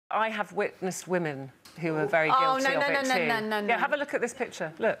I have witnessed women who are very guilty of it too. No. Yeah, have a look at this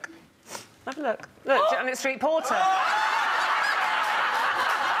picture. Look. Have a look. Look, Janet Street Porter.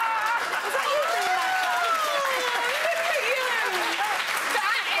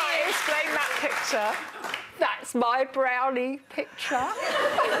 Explain that picture. That's my Brownie picture.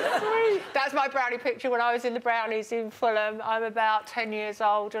 Sweet. That's my Brownie picture when I was in the Brownies in Fulham. I'm about 10 years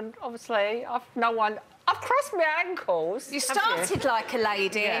old, and obviously I've crossed my ankles. You started like a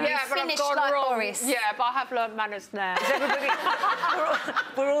lady and you finished like Boris. Yeah, but I have learnt manners now. Is everybody...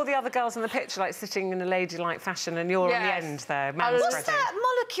 were all the other girls in the picture like sitting in a ladylike fashion and you're on the end there, manspreading? What's that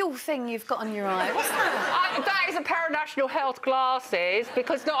molecule thing you've got on your eye? What's that? That is a pair of National Health glasses,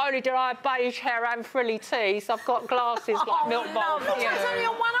 because not only do I have beige hair and frilly teeth, I've got glasses like milk bowls. It's only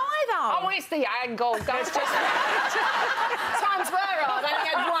on one eye, though. Oh, it's the angle. That's just... Times were hard. I only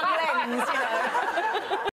had one lens, you know.